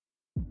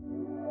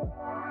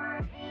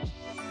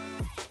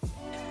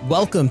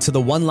Welcome to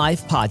the One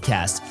Life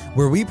Podcast,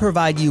 where we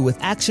provide you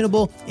with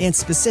actionable and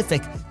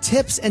specific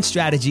tips and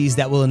strategies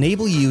that will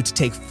enable you to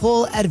take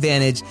full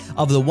advantage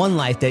of the one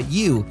life that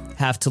you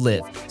have to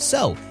live.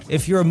 So,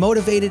 if you're a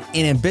motivated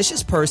and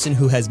ambitious person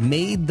who has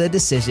made the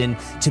decision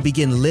to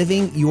begin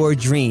living your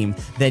dream,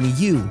 then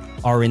you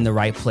are in the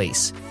right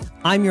place.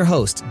 I'm your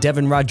host,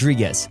 Devin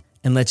Rodriguez,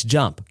 and let's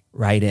jump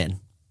right in.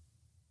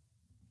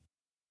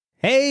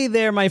 Hey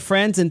there, my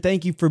friends, and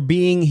thank you for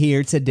being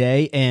here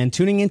today and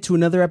tuning into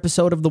another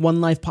episode of the One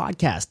Life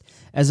Podcast.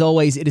 As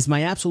always, it is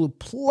my absolute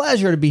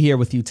pleasure to be here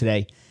with you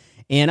today,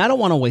 and I don't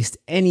want to waste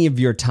any of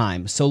your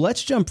time, so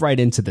let's jump right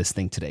into this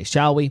thing today,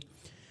 shall we?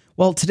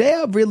 Well, today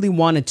I really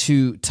wanted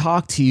to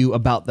talk to you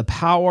about the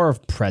power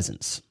of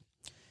presence.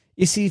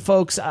 You see,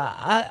 folks,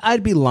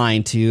 I'd be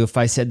lying to you if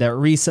I said that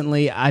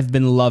recently I've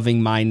been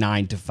loving my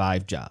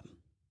 9-to-5 job.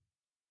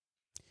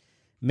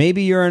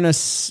 Maybe you're in a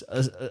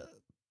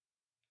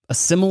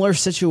similar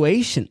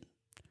situation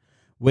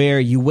where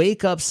you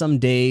wake up some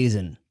days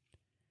and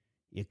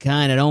you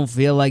kind of don't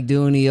feel like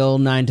doing the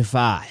old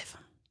 9-to-5,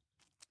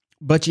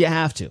 but you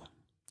have to.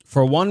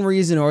 For one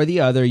reason or the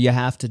other, you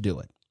have to do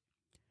it.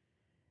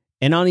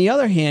 And on the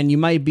other hand, you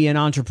might be an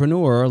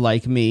entrepreneur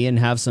like me and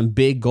have some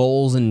big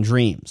goals and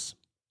dreams.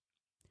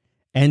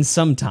 And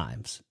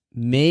sometimes,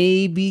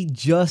 maybe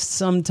just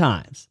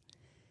sometimes,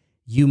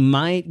 you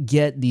might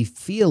get the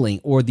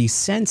feeling or the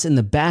sense in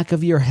the back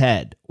of your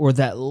head or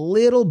that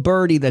little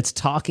birdie that's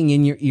talking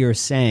in your ear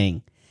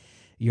saying,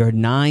 your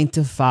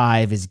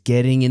 9-to-5 is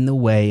getting in the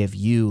way of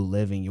you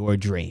living your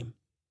dream.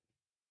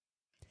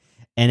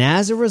 And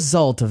as a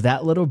result of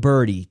that little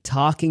birdie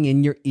talking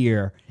in your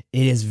ear,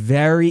 it is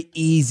very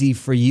easy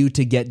for you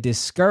to get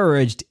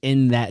discouraged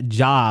in that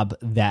job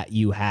that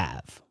you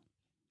have.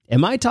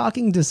 Am I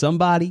talking to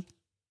somebody?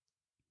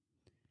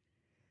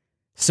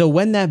 So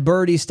when that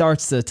birdie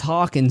starts to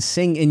talk and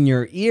sing in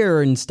your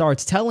ear and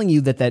starts telling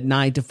you that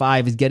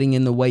 9-to-5 is getting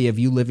in the way of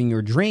you living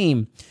your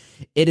dream,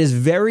 it is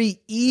very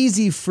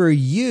easy for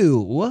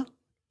you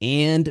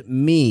and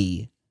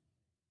me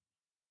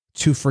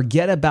to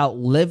forget about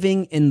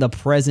living in the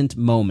present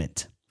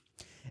moment.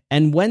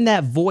 And when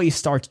that voice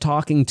starts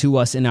talking to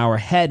us in our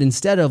head,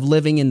 instead of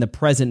living in the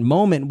present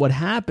moment, what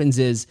happens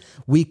is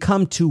we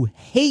come to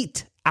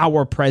hate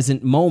our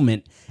present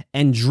moment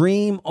and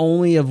dream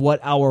only of what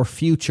our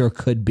future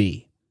could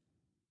be.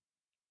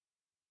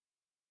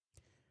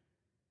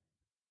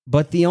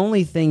 But the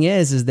only thing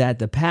is that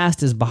the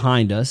past is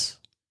behind us,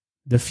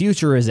 the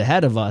future is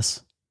ahead of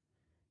us,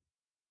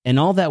 and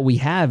all that we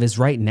have is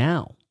right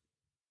now.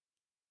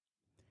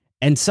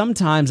 And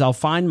sometimes I'll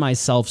find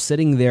myself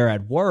sitting there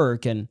at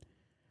work and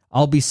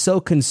I'll be so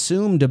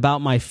consumed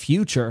about my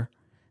future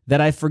that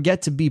I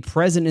forget to be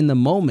present in the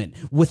moment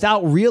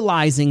without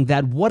realizing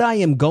that what I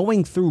am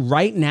going through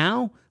right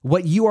now,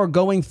 what you are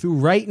going through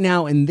right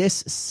now in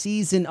this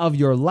season of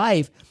your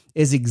life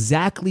is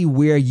exactly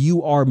where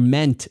you are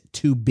meant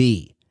to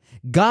be.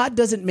 God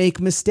doesn't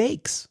make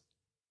mistakes.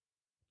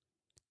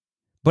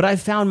 But I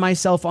found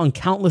myself on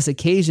countless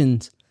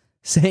occasions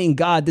saying,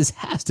 God, this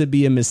has to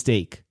be a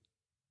mistake.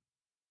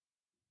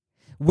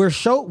 We're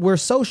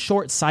so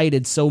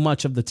short-sighted so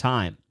much of the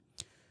time.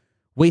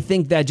 We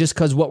think that just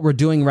because what we're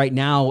doing right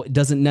now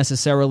doesn't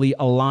necessarily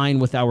align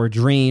with our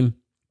dream,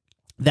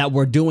 that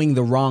we're doing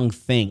the wrong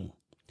thing.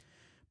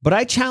 But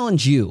I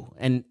challenge you,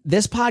 and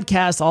this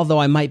podcast, although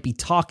I might be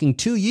talking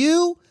to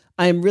you,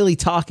 I am really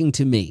talking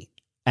to me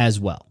as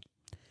well.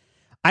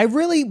 I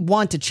really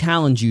want to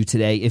challenge you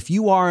today if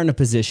you are in a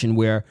position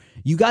where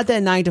you got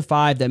that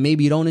 9-to-5 that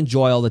maybe you don't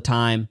enjoy all the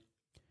time,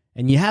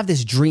 and you have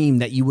this dream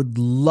that you would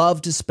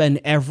love to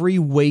spend every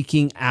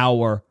waking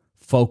hour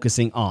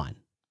focusing on.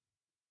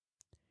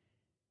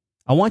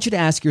 I want you to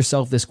ask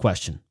yourself this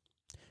question.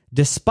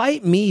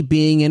 Despite me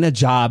being in a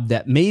job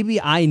that maybe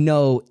I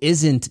know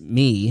isn't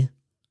me,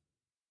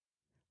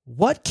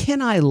 what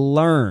can I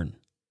learn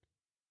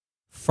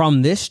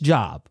from this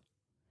job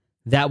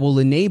that will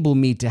enable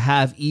me to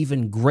have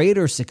even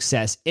greater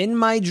success in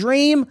my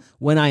dream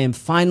when I am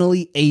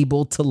finally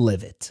able to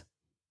live it?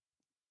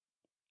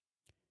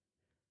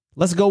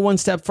 Let's go one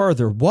step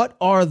further. What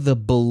are the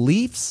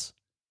beliefs,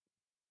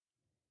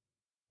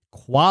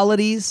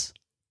 qualities,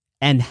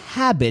 and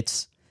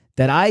habits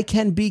that I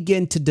can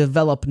begin to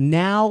develop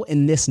now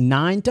in this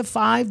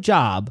 9-to-5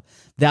 job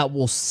that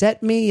will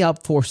set me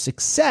up for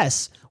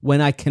success when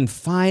I can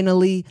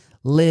finally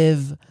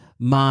live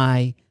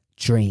my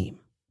dream?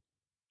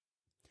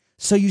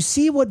 So you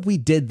see what we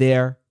did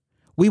there?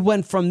 We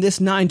went from this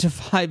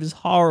 9-to-5 is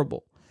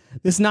horrible.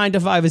 This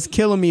 9-to-5 is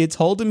killing me. It's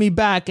holding me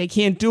back. I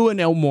can't do it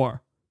no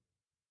more.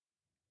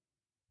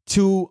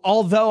 To,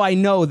 although I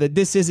know that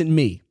this isn't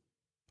me,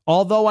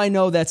 although I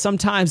know that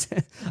sometimes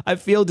I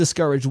feel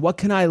discouraged, what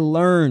can I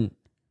learn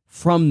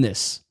from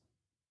this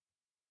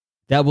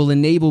that will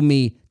enable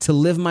me to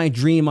live my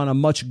dream on a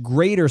much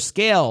greater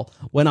scale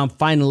when I'm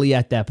finally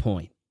at that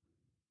point?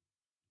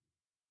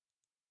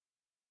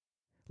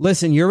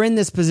 Listen, you're in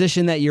this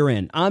position that you're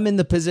in. I'm in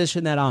the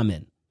position that I'm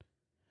in.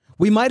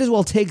 We might as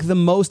well take the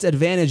most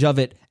advantage of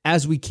it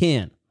as we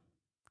can.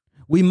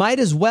 We might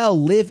as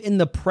well live in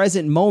the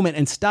present moment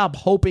and stop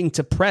hoping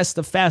to press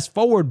the fast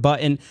forward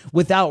button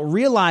without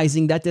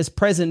realizing that this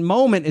present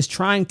moment is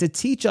trying to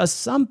teach us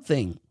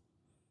something.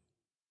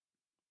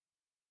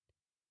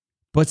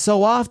 But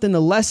so often the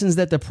lessons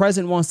that the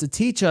present wants to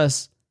teach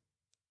us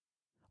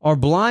are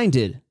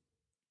blinded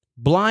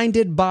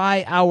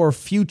by our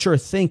future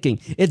thinking.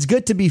 It's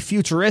good to be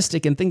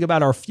futuristic and think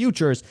about our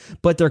futures,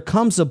 but there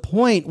comes a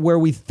point where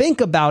we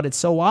think about it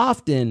so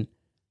often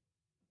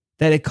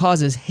that it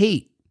causes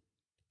hate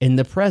in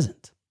the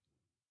present.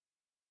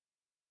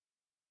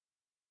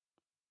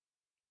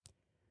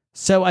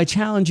 So I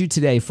challenge you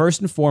today,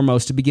 first and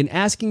foremost, to begin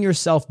asking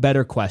yourself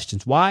better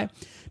questions. Why?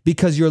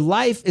 Because your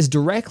life is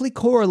directly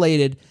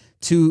correlated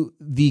to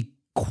the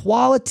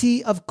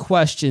quality of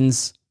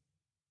questions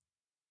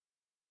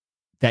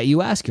that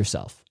you ask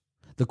yourself.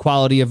 The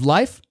quality of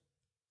life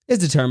is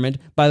determined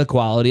by the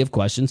quality of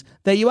questions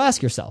that you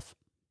ask yourself.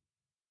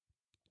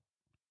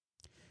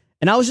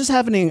 And I was just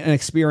having an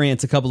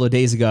experience a couple of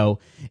days ago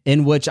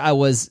in which I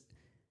was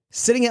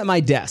sitting at my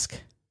desk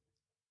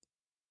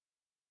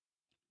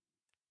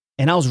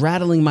and I was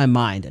rattling my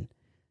mind, and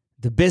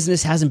the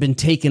business hasn't been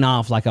taken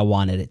off like I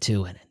wanted it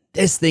to, and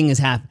this thing has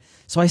happened.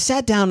 So I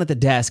sat down at the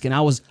desk and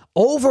I was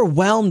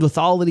overwhelmed with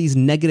all of these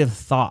negative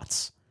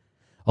thoughts.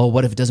 Oh,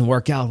 what if it doesn't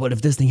work out? What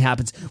if this thing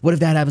happens? What if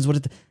that happens?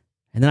 And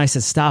then I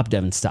said, stop,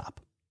 Devin, stop.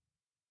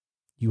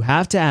 You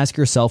have to ask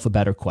yourself a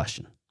better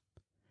question.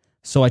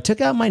 So I took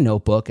out my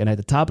notebook, and at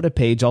the top of the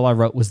page, all I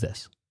wrote was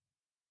this.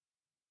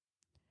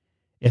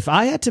 If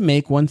I had to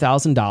make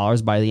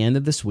 $1,000 by the end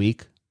of this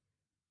week,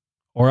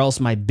 or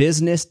else my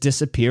business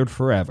disappeared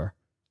forever,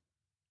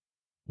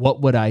 what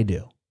would I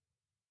do?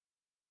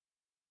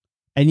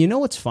 And you know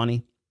what's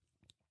funny?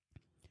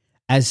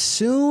 As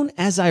soon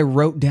as I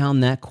wrote down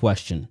that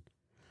question,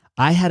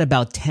 I had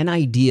about 10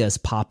 ideas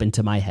pop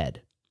into my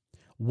head.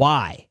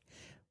 Why?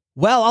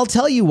 Well, I'll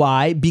tell you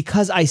why.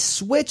 Because I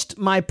switched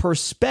my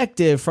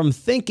perspective from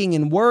thinking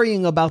and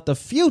worrying about the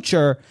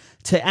future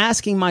to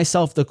asking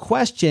myself the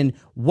question,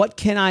 what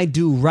can I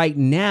do right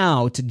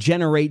now to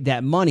generate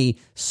that money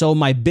so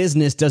my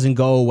business doesn't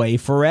go away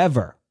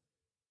forever?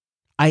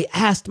 I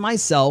asked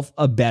myself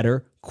a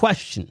better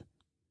question.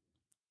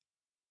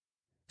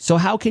 So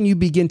how can you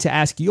begin to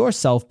ask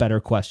yourself better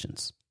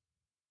questions?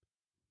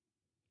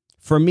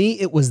 For me,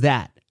 it was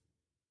that.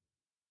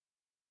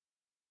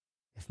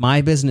 If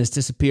my business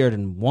disappeared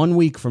in 1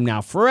 week from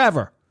now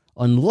forever,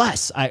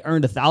 unless I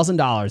earned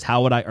 $1,000,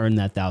 how would I earn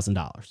that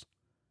 $1,000?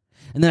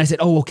 And then I said,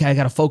 oh, okay, I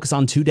got to focus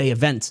on 2-day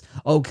events.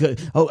 Okay.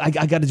 Oh, I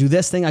got to do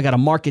this thing. I got to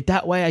market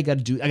that way. I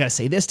got to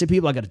say this to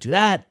people. I got to do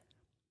that.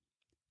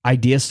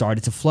 Ideas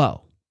started to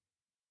flow.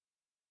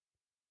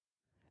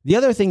 The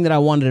other thing that I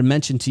wanted to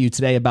mention to you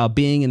today about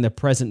being in the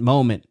present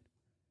moment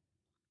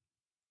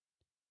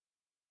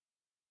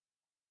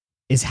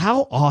is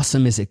how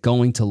awesome is it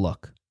going to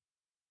look?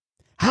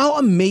 How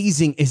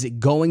amazing is it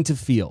going to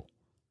feel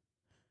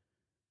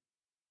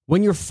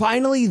when you're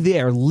finally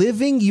there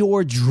living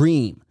your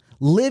dream,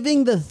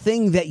 living the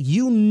thing that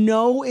you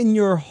know in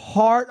your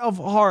heart of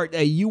heart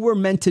that you were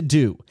meant to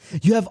do?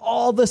 You have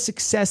all the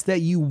success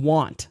that you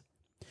want.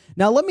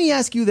 Now, let me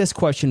ask you this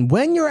question.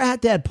 When you're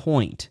at that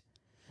point,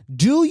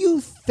 do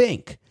you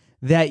think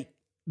that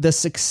the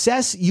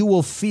success you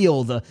will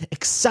feel, the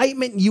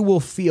excitement you will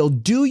feel,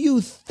 do you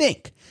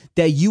think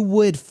that you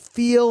would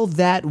feel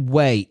that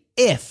way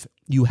if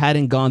you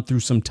hadn't gone through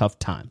some tough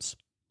times?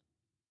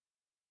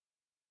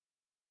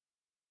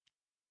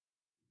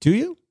 Do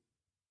you?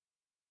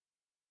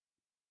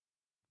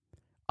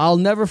 I'll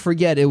never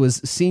forget, it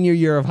was senior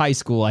year of high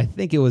school. I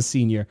think it was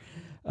senior.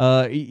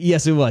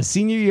 Yes, it was.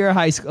 Senior year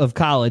of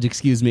college,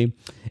 excuse me.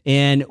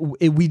 And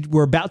we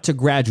were about to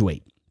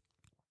graduate.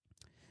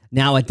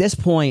 Now, at this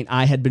point,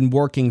 I had been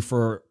working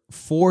for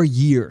 4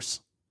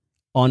 years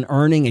on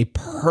earning a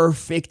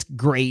perfect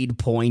grade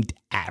point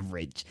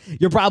average.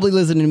 You're probably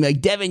listening to me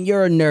like, Devin,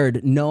 you're a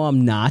nerd. No,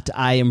 I'm not.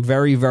 I am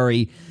very,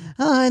 very,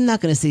 I'm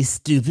not going to say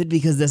stupid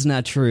because that's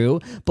not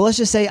true. But let's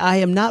just say I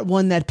am not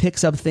one that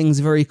picks up things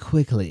very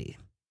quickly.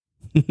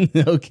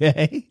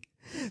 Okay?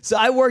 So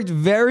I worked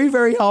very,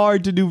 very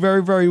hard to do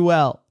very, very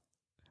well.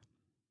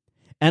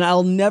 And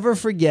I'll never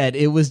forget,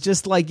 it was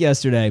just like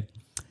yesterday.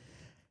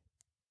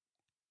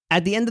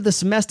 At the end of the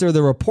semester,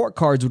 the report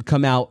cards would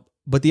come out,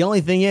 but the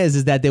only thing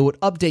is that they would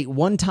update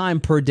one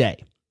time per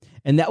day,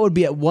 and that would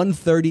be at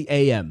 1:30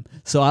 a.m.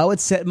 So I would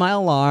set my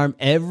alarm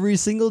every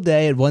single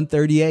day at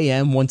 1:30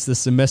 a.m. once the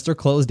semester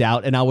closed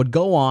out, and I would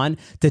go on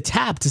to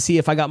tap to see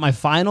if I got my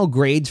final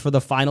grades for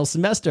the final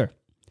semester.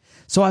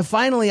 So I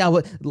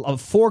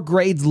 4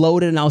 grades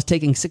loaded, and I was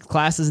taking 6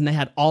 classes, and they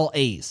had all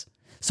A's.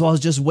 So I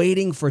was just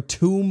waiting for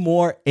 2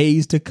 more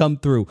A's to come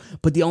through.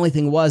 But the only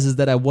thing was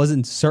that I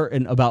wasn't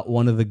certain about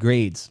one of the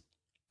grades.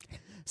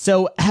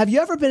 So have you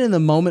ever been in the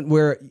moment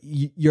where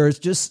you're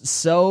just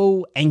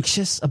so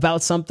anxious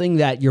about something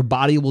that your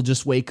body will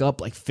just wake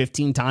up like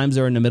 15 times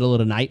or in the middle of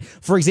the night?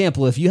 For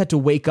example, if you had to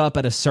wake up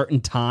at a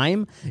certain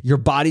time, your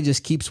body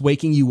just keeps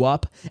waking you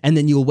up, and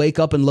then you'll wake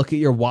up and look at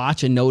your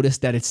watch and notice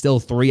that it's still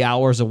 3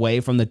 hours away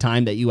from the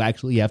time that you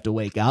actually have to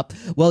wake up.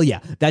 Well, yeah,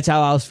 that's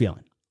how I was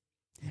feeling.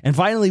 And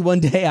finally,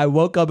 one day I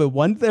woke up at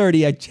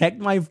 1:30, I checked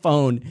my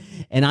phone,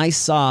 and I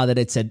saw that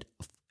it said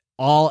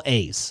all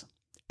A's.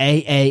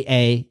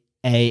 A.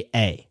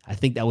 I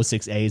think that was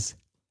 6 A's.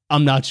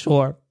 I'm not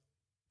sure.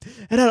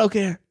 And I don't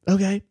care.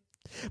 Okay.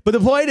 But the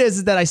point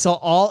is that I saw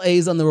all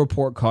A's on the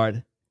report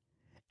card,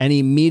 and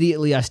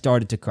immediately I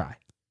started to cry.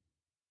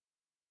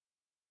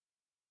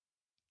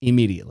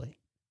 Immediately.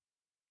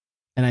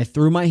 And I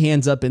threw my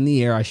hands up in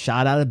the air. I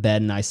shot out of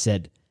bed and I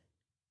said,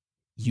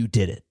 "You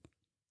did it.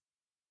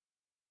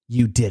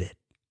 You did it."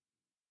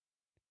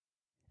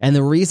 And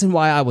the reason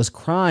why I was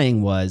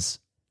crying was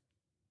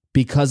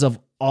because of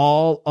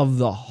all of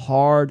the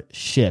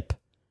hardship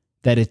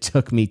that it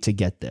took me to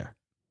get there.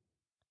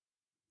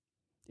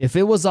 If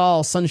it was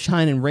all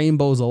sunshine and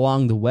rainbows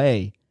along the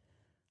way,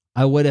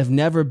 I would have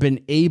never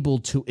been able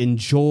to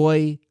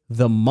enjoy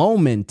the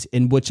moment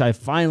in which I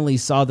finally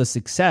saw the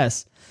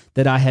success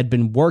that I had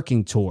been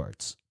working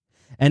towards.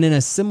 And in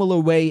a similar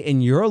way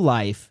in your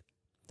life,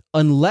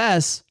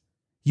 unless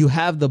you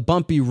have the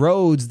bumpy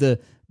roads,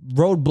 the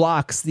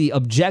roadblocks, the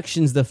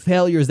objections, the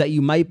failures that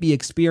you might be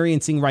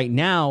experiencing right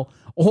now,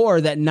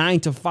 or that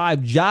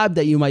 9-to-5 job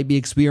that you might be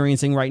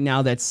experiencing right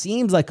now that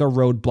seems like a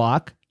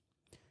roadblock,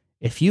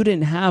 if you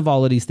didn't have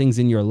all of these things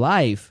in your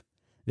life,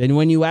 then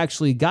when you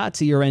actually got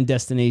to your end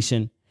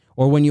destination,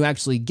 or when you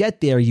actually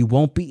get there, you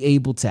won't be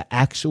able to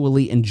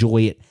actually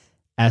enjoy it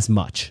as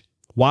much.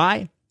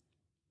 Why?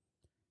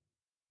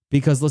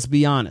 Because let's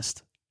be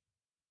honest,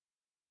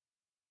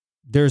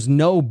 there's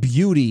no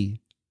beauty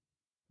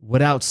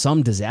without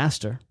some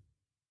disaster.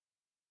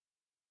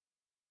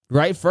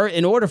 Right?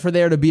 In order for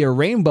there to be a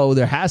rainbow,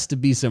 there has to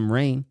be some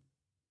rain.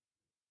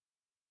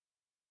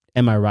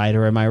 Am I right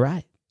or am I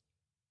right?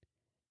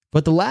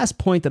 But the last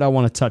point that I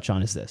want to touch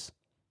on is this.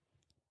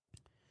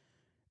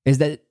 Is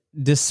that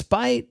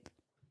despite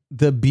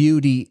the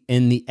beauty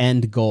in the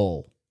end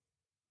goal,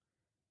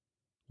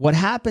 what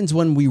happens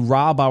when we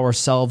rob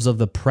ourselves of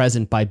the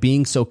present by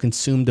being so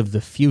consumed of the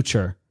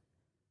future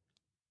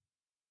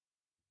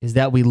is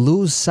that we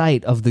lose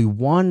sight of the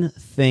one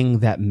thing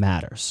that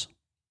matters.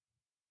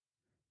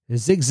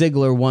 Zig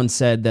Ziglar once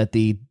said that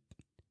the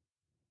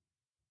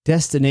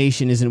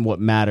destination isn't what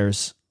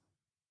matters,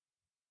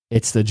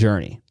 it's the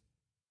journey.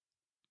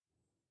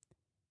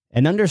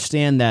 And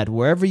understand that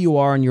wherever you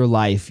are in your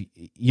life,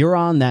 you're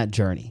on that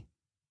journey.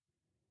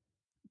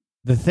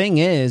 The thing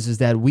is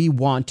that we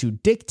want to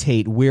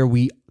dictate where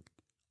we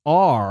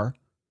are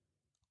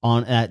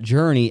on that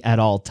journey at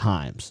all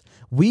times.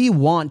 We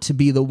want to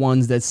be the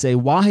ones that say,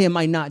 why am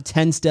I not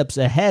 10 steps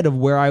ahead of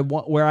where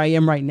I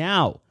am right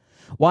now?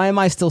 Why am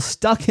I still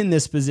stuck in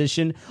this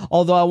position,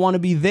 although I want to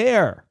be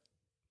there?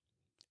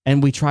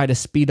 And we try to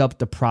speed up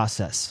the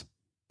process.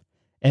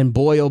 And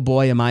boy, oh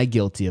boy, am I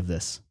guilty of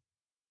this.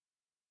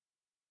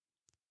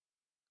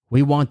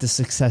 We want the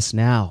success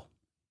now.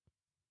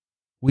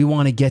 We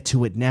want to get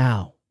to it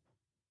now.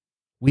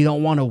 We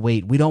don't want to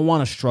wait. We don't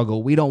want to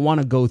struggle. We don't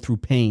want to go through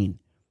pain.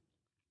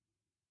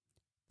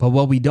 But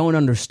what we don't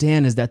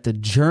understand is that the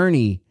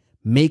journey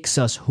makes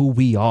us who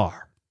we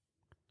are.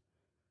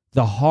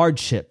 The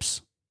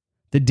hardships,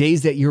 the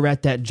days that you're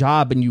at that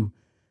job and you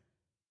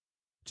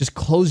just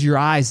close your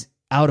eyes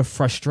out of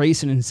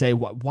frustration and say,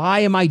 why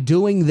am I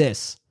doing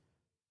this?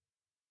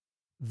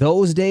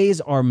 Those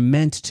days are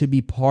meant to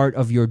be part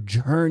of your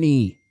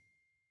journey.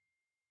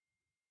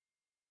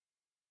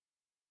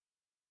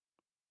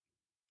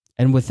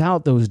 And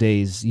without those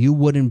days, you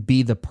wouldn't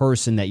be the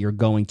person that you're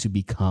going to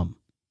become.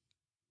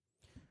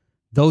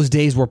 Those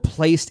days were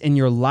placed in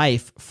your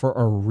life for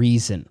a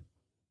reason.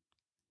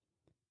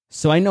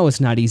 So I know it's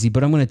not easy,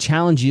 but I'm going to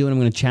challenge you and I'm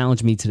going to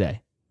challenge me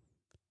today.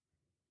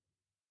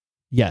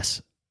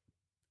 Yes,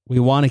 we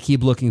want to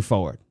keep looking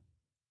forward.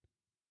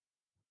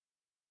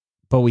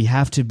 But we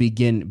have to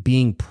begin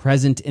being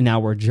present in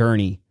our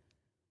journey.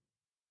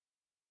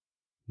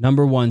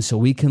 Number one, so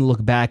we can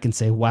look back and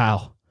say,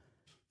 wow,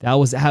 that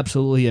was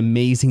absolutely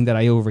amazing that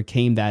I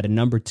overcame that. And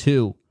number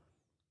two,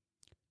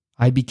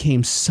 I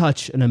became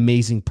such an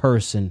amazing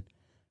person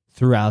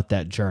throughout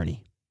that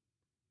journey.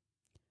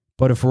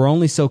 But if we're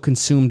only so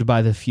consumed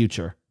by the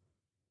future,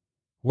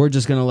 we're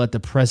just going to let the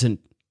present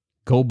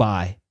go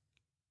by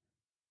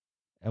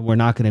and we're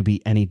not going to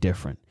be any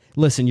different.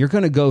 Listen, you're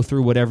going to go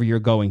through whatever you're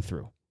going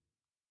through.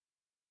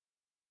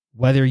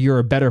 Whether you're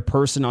a better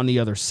person on the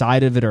other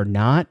side of it or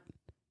not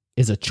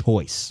is a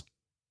choice.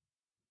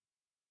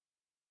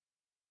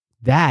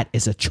 That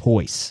is a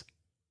choice.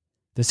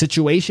 The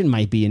situation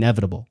might be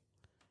inevitable,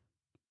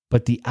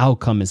 but the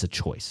outcome is a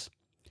choice.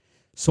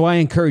 So I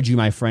encourage you,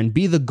 my friend,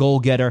 be the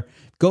goal-getter.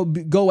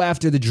 Go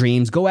after the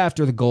dreams, go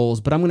after the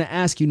goals. But I'm going to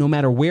ask you, no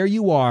matter where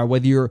you are,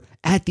 whether you're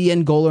at the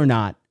end goal or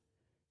not,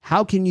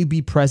 how can you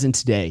be present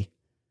today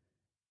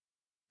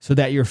so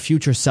that your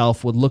future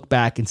self would look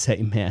back and say,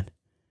 man,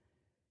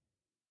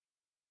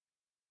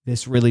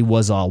 this really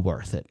was all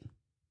worth it.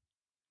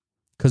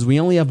 Because we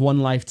only have one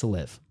life to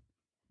live.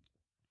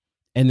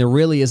 And there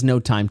really is no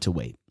time to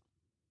wait.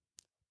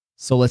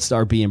 So let's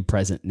start being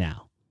present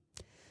now.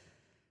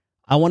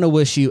 I want to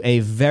wish you a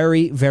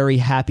very, very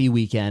happy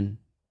weekend.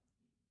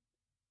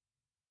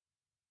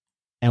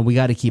 And we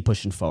got to keep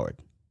pushing forward.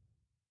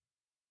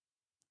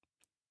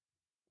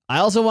 I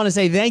also want to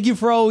say thank you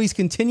for always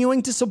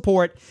continuing to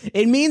support.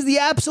 It means the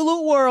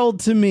absolute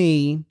world to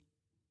me.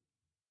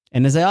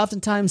 And as I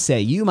oftentimes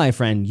say, you, my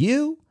friend,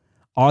 you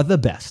are the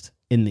best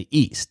in the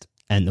East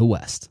and the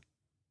West.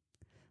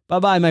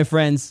 Bye-bye, my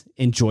friends.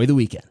 Enjoy the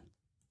weekend.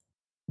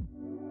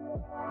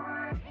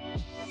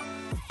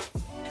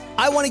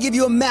 I want to give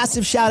you a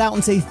massive shout out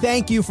and say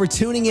thank you for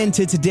tuning in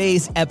to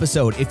today's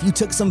episode. If you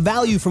took some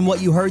value from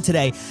what you heard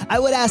today, I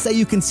would ask that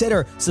you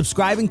consider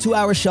subscribing to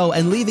our show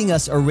and leaving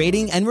us a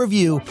rating and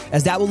review,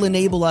 as that will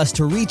enable us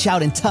to reach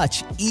out and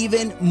touch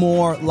even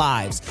more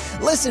lives.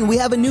 Listen, we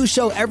have a new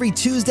show every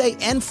Tuesday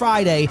and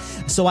Friday,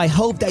 so I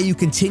hope that you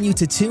continue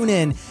to tune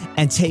in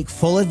and take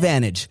full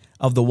advantage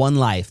of the one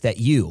life that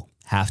you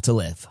have to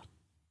live.